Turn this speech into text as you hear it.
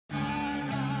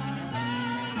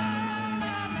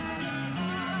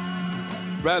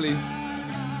youngRelly.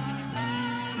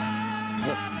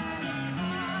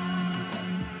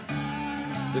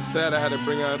 It's sad I had to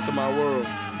bring her into my world.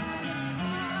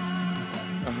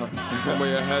 I'm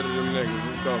way ahead of them niggas.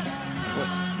 Let's go.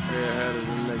 Way ahead of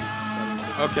them niggas.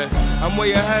 Okay, I'm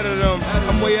way ahead of them.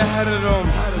 I'm way ahead of them.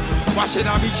 Why should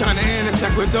I be trying to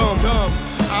intersect with them?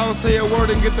 I don't say a word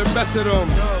and get the best of them.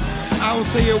 I don't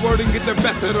say a word and get the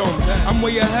best of them. I'm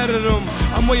way ahead of them.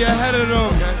 I'm way ahead of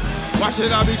them. Why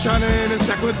should I be trying to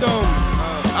intersect with them?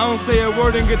 I don't say a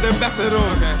word and get the best of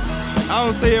them. I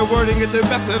don't say a word and get the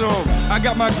best of them. I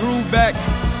got my groove back.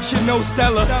 Shit no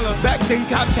Stella. Back then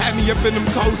cops had me up in them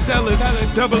cold cellars.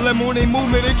 Double M on they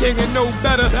movement, they can't get no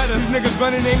better. These niggas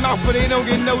running their mouth but they don't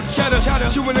get no cheddar.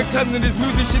 She wanna cut into this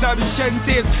music shit, I be shedding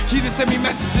tears. She just sent me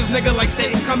messages, nigga, like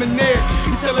Satan coming near.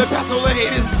 He selling past all the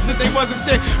haters as if they wasn't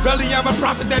there. Really, I'm a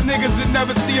prophet that niggas would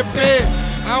never see appear.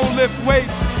 I don't lift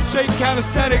weights, straight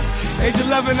calisthenics. Age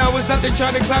 11, I was out there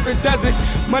trying to clap the desert.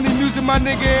 Money, music, my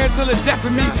nigga, until the death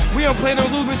of me. We don't play no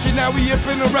losing shit, now we up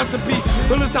in the recipe.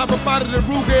 Bullets hop up out of the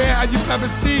Ruger and how you pepper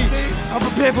seed. I'm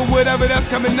prepared for whatever that's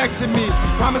coming next to me.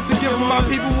 Promise to give my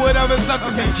people whatever's left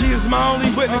of me. G is my only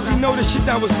witness, he know the shit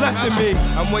that was left of me.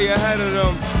 I'm way ahead of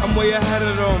them, I'm way ahead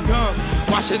of them.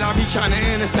 Why should I be trying to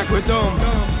intersect with them?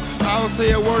 I don't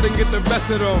say a word and get the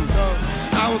best of them.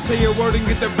 I don't say a word and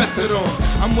get the best of them.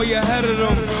 I'm way ahead of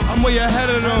them. I'm way ahead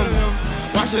of them.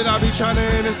 Why should I be trying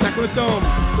to intersect with them?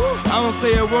 I don't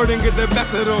say a word and get the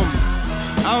best of them.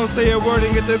 I don't say a word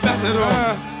and get the best of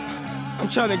them. I'm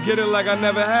trying to get it like I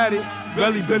never had it.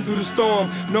 Really been through the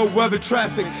storm, no weather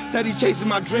traffic. Steady chasing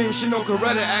my dreams, shit no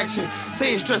Coretta action.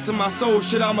 Saying stressing my soul,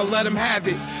 shit I'ma let him have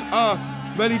it.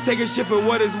 Really taking shit for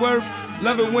what it's worth.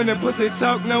 Love it when the pussy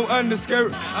talk, no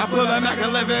underskirt. I pull a Mac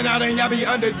 11 out and y'all be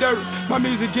under dirt. My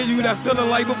music give you that feeling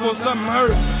like before something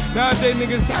hurt. Nowadays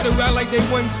niggas had to act like they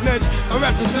wouldn't snitch. I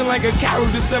rap to sin like a carol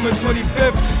December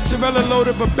 25th. Chevelle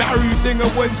load up a barrel, you think I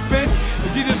wouldn't spin?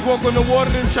 If you just walk on the water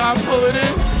and try to pull it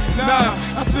in? Nah,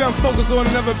 I swear I'm focused on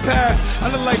another path. I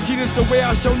look like Jesus the way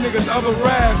I show niggas other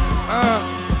raps.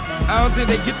 I don't think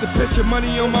they get the picture, money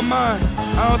on my mind.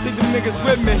 I don't think them niggas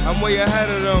with me. I'm way ahead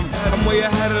of them, I'm way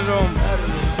ahead of them.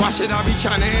 Why should I be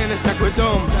trying to intersect with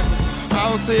them? I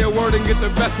don't say a word and get the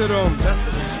best of them.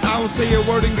 I don't say a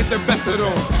word and get the best of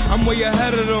them. I'm way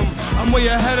ahead of them, I'm way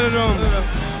ahead of them.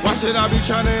 Why should I be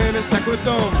trying to intersect with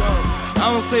them? I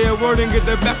don't say a word and get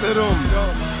the best of them.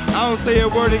 I don't say a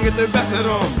word and get the best of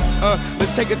them.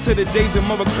 Let's take it to the days of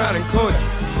mother crowd in court.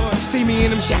 See me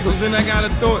in them shackles and I got a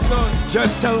thought.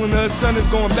 Judge telling her son is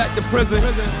going back to prison,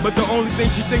 but the only thing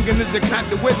she thinking is to clap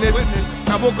the witness.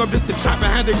 I woke up just to trap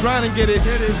and had to grind and get it.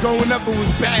 Cause growing up it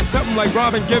was bad, something like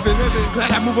Robin Givens.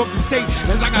 Glad I move up the state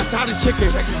as I got tired of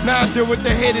chicken. Now I deal with the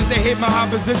haters, they hate my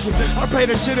opposition. I pray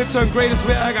the shit and turn greatest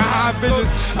where I got high visions.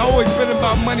 I always been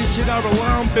about money, shit I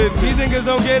rely on business. These niggas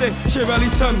don't get it, shit really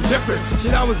something different.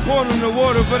 Shit I was born in the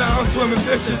water but I don't swim in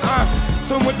fishes. I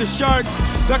swim with the sharks,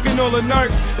 ducking all the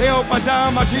narcs. They hope I die,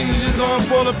 my genius just gonna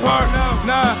fall apart.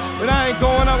 Nah, but I ain't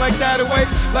going out like that away.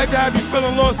 Like that I be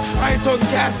feeling lost, I ain't talking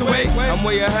castaway. I'm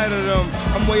way ahead of them,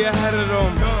 I'm way ahead of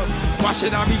them. Why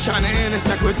should I be trying to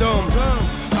intersect with them?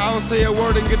 I don't say a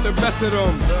word and get the best of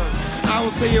them. I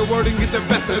don't say a word and get the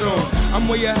best of them. I'm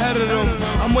way ahead of them,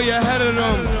 I'm way ahead of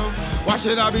them. Why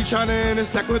should I be trying to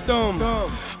intersect with them?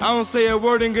 I don't say a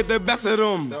word and get the best of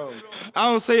them. I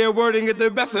don't say a word and get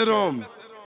the best of them.